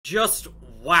Just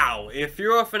wow, if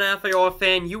you're a FNaF AR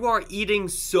fan, you are eating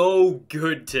so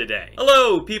good today.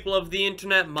 Hello, people of the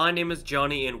internet, my name is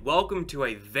Johnny, and welcome to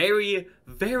a very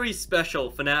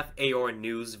special FNaF AR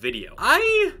news video.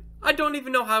 I don't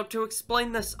even know how to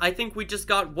explain this. I think we just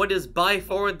got what is by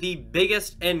far the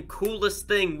biggest and coolest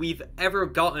thing we've ever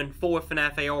gotten for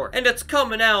FNaF AR. And it's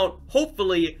coming out,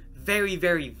 hopefully,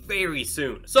 very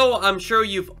soon. So I'm sure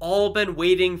you've all been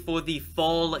waiting for the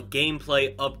fall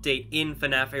gameplay update in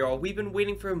FNaF AR. We've been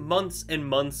waiting for months and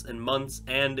months,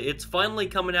 and it's finally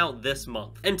coming out this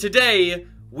month. And today,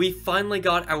 we finally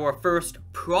got our first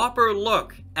proper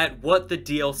look at what the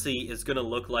DLC is gonna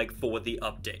look like for the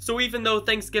update. So even though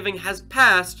Thanksgiving has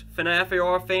passed, FNaF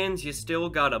AR fans, you still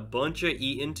got a bunch of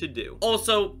eating to do.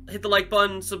 Also, hit the like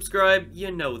button, subscribe,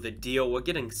 you know the deal. We're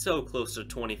getting so close to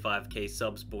 25k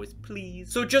subs, boys,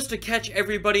 please. So just to catch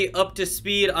everybody up to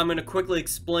speed, I'm gonna quickly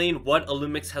explain what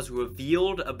Illumix has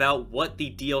revealed about what the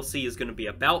DLC is gonna be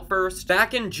about first.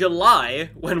 Back in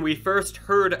July, when we first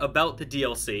heard about the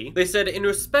DLC, they said, in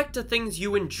respect to things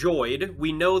you enjoyed,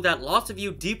 we know that lots of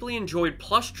you deeply enjoyed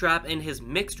Plushtrap and his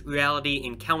mixed reality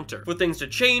encounter. For things to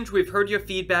change, we've heard your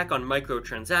feedback on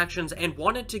microtransactions and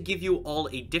wanted to give you all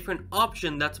a different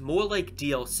option that's more like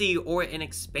DLC or an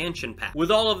expansion pack.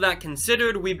 With all of that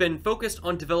considered, we've been focused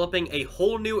on developing a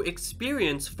whole new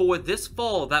experience for this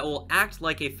fall that will act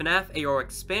like a FNaF AR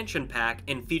expansion pack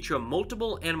and feature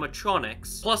multiple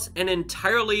animatronics, plus an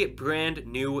entirely brand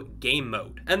new game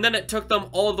mode. And then it took them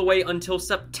all the way until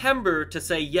September to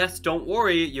say, yes, don't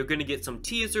worry, you're gonna get some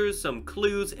teasers, some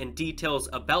clues, and details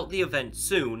about the event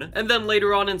soon. And then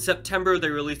later on in September, they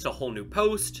released a whole new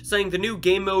post saying the new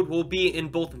game mode will be in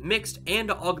both mixed and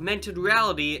augmented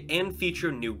reality and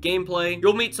feature new gameplay.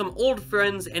 You'll meet some old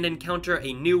friends and encounter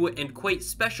a new and quite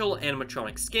special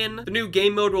animatronic skin. The new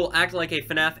game mode will act like a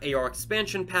FNaF AR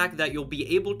expansion pack that you'll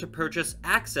be able to purchase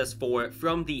access for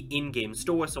from the in-game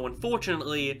store, so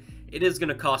unfortunately, it is going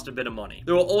to cost a bit of money.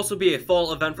 There will also be a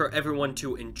fall event for everyone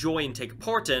to enjoy and take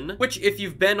part in, which if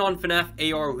you've been on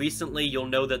FNaF AR recently, you'll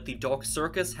know that the Dark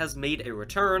Circus has made a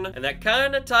return, and that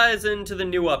kind of ties into the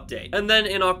new update. And then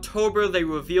in October, they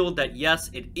revealed that yes,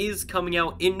 it is coming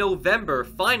out in November,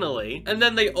 finally. And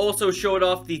then they also showed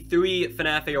off the 3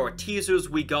 FNaF AR teasers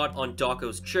we got on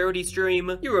Daco's charity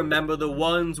stream. You remember the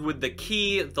ones with the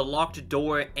key, the locked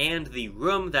door, and the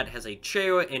room that has a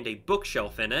chair and a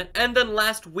bookshelf in it. And then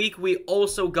last week, we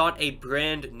also got a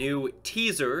brand new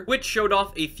teaser, which showed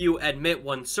off a few Admit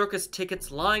One circus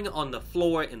tickets lying on the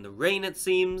floor in the rain, it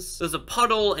seems. There's a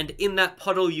puddle, and in that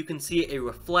puddle you can see a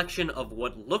reflection of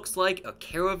what looks like a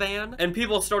caravan, and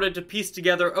people started to piece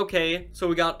together, okay, so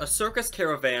we got a circus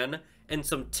caravan and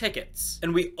some tickets.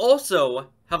 And we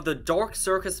also have the Dark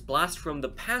Circus blast from the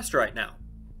past right now.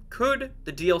 Could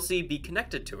the DLC be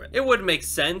connected to it? It would make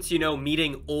sense, you know,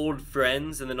 meeting old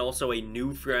friends and then also a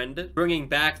new friend, bringing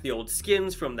back the old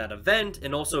skins from that event,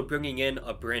 and also bringing in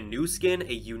a brand new skin,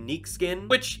 a unique skin,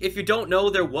 which, if you don't know,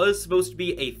 there was supposed to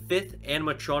be a 5th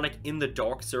animatronic in the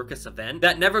Dark Circus event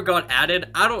that never got added.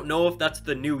 I don't know if that's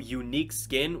the new unique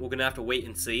skin. We're gonna have to wait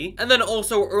and see. And then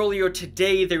also earlier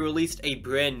today, they released a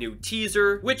brand new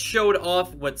teaser, which showed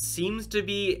off what seems to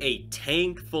be a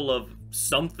tank full of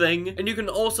something, and you can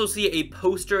also see a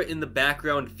poster in the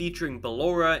background featuring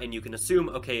Ballora, and you can assume,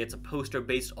 okay, it's a poster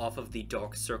based off of the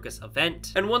Dark Circus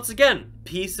event. And once again,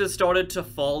 pieces started to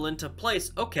fall into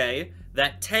place. Okay,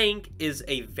 that tank is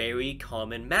a very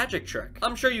common magic trick.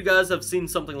 I'm sure you guys have seen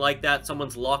something like that.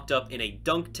 Someone's locked up in a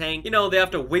dunk tank. You know, they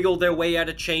have to wiggle their way out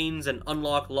of chains and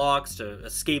unlock locks to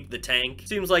escape the tank.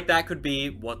 Seems like that could be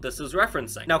what this is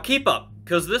referencing. Now keep up,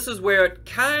 because this is where it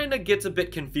kind of gets a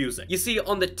bit confusing. You see,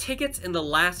 on the tickets in the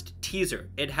last teaser,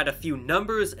 it had a few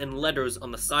numbers and letters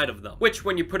on the side of them, which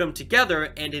when you put them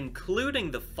together, and including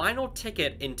the final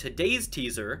ticket in today's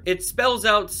teaser, it spells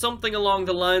out something along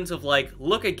the lines of like,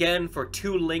 look again for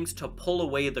 2 links to pull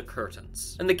away the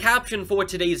curtains. And the caption for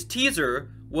today's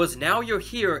teaser was, now you're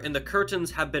here and the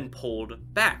curtains have been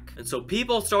pulled back. And so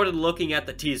people started looking at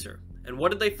the teaser, and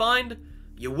what did they find?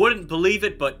 You wouldn't believe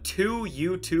it, but 2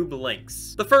 YouTube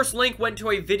links. The first link went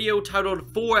to a video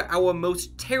titled 4 Our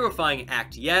Most Terrifying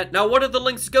Act Yet. Now, what did the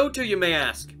links go to, you may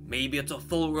ask? Maybe it's a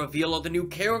full reveal of the new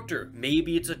character.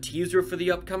 Maybe it's a teaser for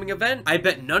the upcoming event. I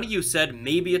bet none of you said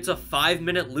maybe it's a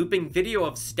 5-minute looping video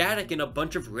of static and a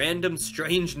bunch of random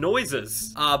strange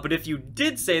noises. But if you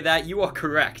did say that, you are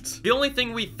correct. The only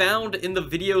thing we found in the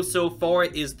video so far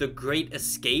is the Great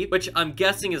Escape, which I'm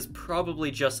guessing is probably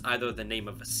just either the name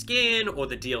of a skin or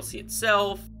the DLC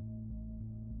itself.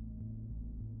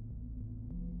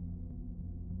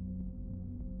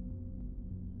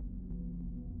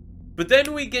 But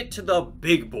then we get to the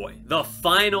big boy, the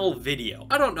final video.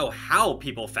 I don't know how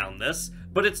people found this,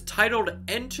 but it's titled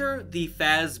Enter the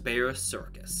Fazbear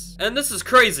Circus. And this is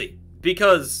crazy,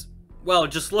 because, well,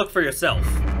 just look for yourself.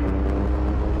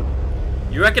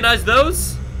 You recognize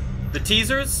those? The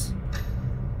teasers?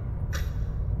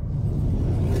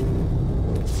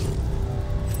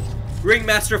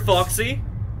 Ringmaster Foxy.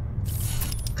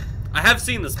 I have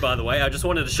seen this, by the way. I just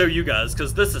wanted to show you guys,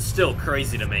 because this is still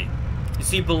crazy to me. You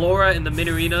see Ballora and the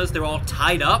Minorinas, they're all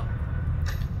tied up.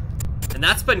 And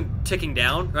that's been ticking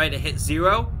down, right? It hit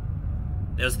 0.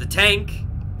 There's the tank.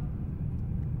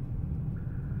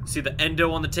 See the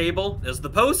endo on the table? There's the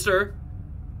poster.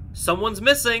 Someone's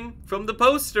missing from the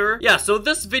poster. Yeah, so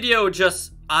this video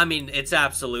just, I mean, it's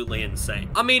absolutely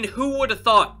insane. I mean, who would have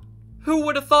thought? Who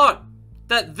would have thought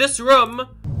that this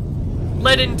room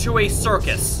led into a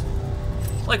circus?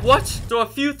 Like, what? So a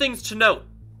few things to note.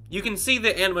 You can see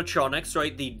the animatronics,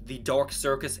 right? The Dark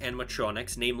Circus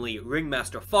animatronics, namely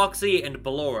Ringmaster Foxy and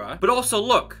Ballora. But also,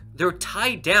 look, they're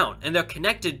tied down and they're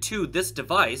connected to this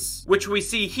device, which we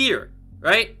see here,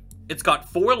 right? It's got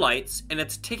 4 lights, and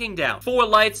it's ticking down. 4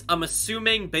 lights, I'm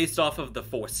assuming, based off of the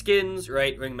 4 skins,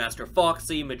 right? Ringmaster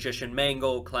Foxy, Magician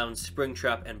Mangle, Clown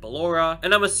Springtrap, and Ballora.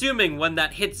 And I'm assuming when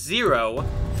that hits 0,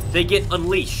 they get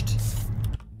unleashed.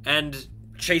 And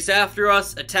chase after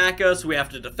us, attack us, we have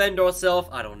to defend ourselves,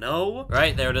 I don't know.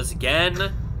 Right, there it is again.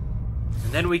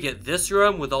 And then we get this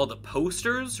room with all the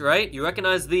posters, right? You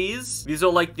recognize these? These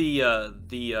are like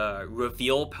the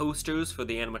reveal posters for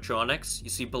the animatronics.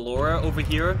 You see Ballora over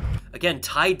here. Again,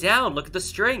 tied down. Look at the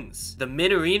strings. The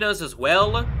Minorinas as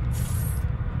well.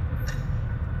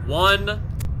 1,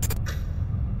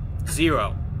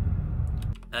 0.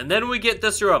 And then we get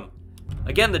this room.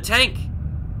 Again, the tank.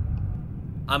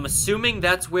 I'm assuming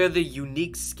that's where the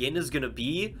unique skin is gonna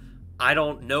be. I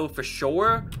don't know for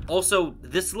sure. Also,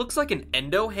 this looks like an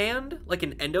endo hand, like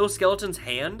an endoskeleton's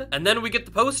hand. And then we get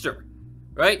the poster,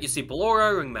 right? You see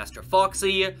Ballora, Ringmaster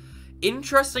Foxy.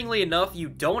 Interestingly enough, you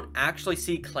don't actually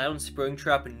see Clown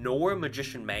Springtrap nor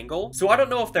Magician Mangle. So I don't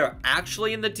know if they're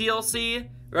actually in the DLC,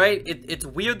 right? It's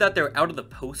weird that they're out of the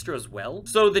poster as well.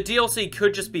 So the DLC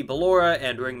could just be Ballora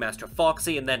and Ringmaster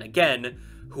Foxy, and then again,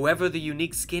 whoever the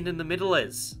unique skin in the middle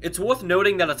is. It's worth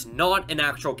noting that it's not an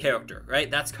actual character,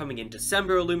 right? That's coming in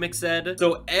December, Lumix said.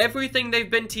 So everything they've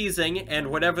been teasing,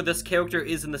 and whatever this character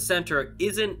is in the center,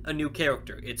 isn't a new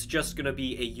character. It's just gonna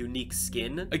be a unique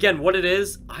skin. Again, what it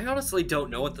is, I honestly don't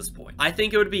know at this point. I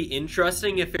think it would be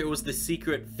interesting if it was the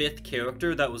secret 5th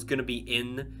character that was gonna be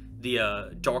in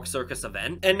the Dark Circus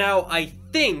event. And now I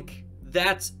think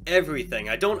that's everything.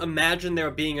 I don't imagine there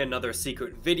being another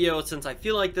secret video, since I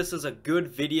feel like this is a good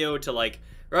video to, like,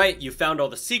 right, you found all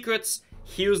the secrets,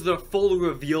 here's the full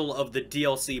reveal of the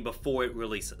DLC before it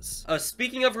releases.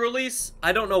 Speaking of release,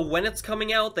 I don't know when it's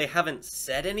coming out, they haven't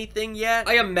said anything yet.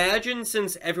 I imagine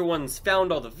since everyone's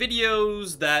found all the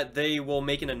videos that they will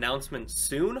make an announcement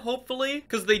soon, hopefully,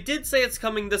 because they did say it's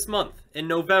coming this month, in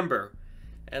November.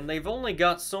 And they've only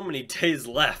got so many days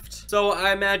left. So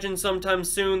I imagine sometime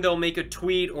soon they'll make a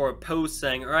tweet or a post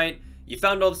saying, alright, you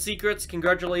found all the secrets,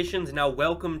 congratulations, now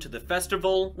welcome to the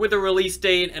festival, with a release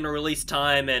date and a release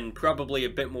time and probably a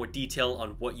bit more detail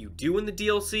on what you do in the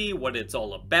DLC, what it's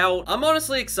all about. I'm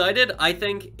honestly excited. I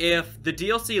think if the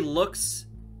DLC looks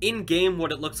in-game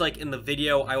what it looks like in the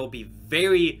video, I will be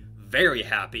very, very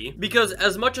happy. Because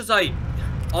as much as I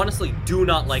honestly do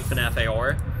not like FNaF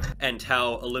AR, and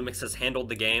how Illumix has handled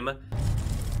the game,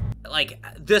 like,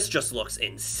 this just looks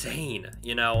insane,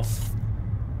 you know?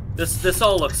 This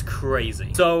all looks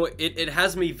crazy. So, it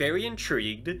has me very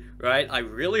intrigued, right? I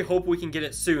really hope we can get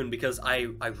it soon, because I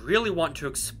really want to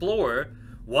explore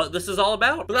what this is all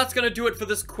about. But that's gonna do it for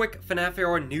this quick FNaF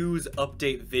AR news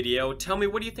update video. Tell me,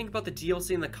 what do you think about the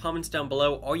DLC in the comments down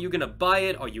below? Are you gonna buy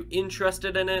it? Are you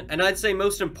interested in it? And I'd say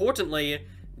most importantly,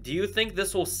 do you think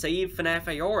this will save FNaF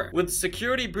AR? With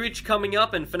Security Breach coming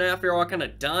up and FNaF AR kind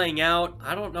of dying out,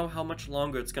 I don't know how much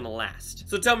longer it's gonna last.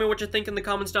 So tell me what you think in the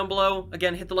comments down below.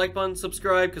 Again, hit the like button,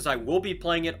 subscribe, because I will be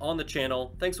playing it on the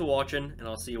channel. Thanks for watching, and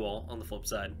I'll see you all on the flip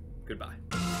side. Goodbye.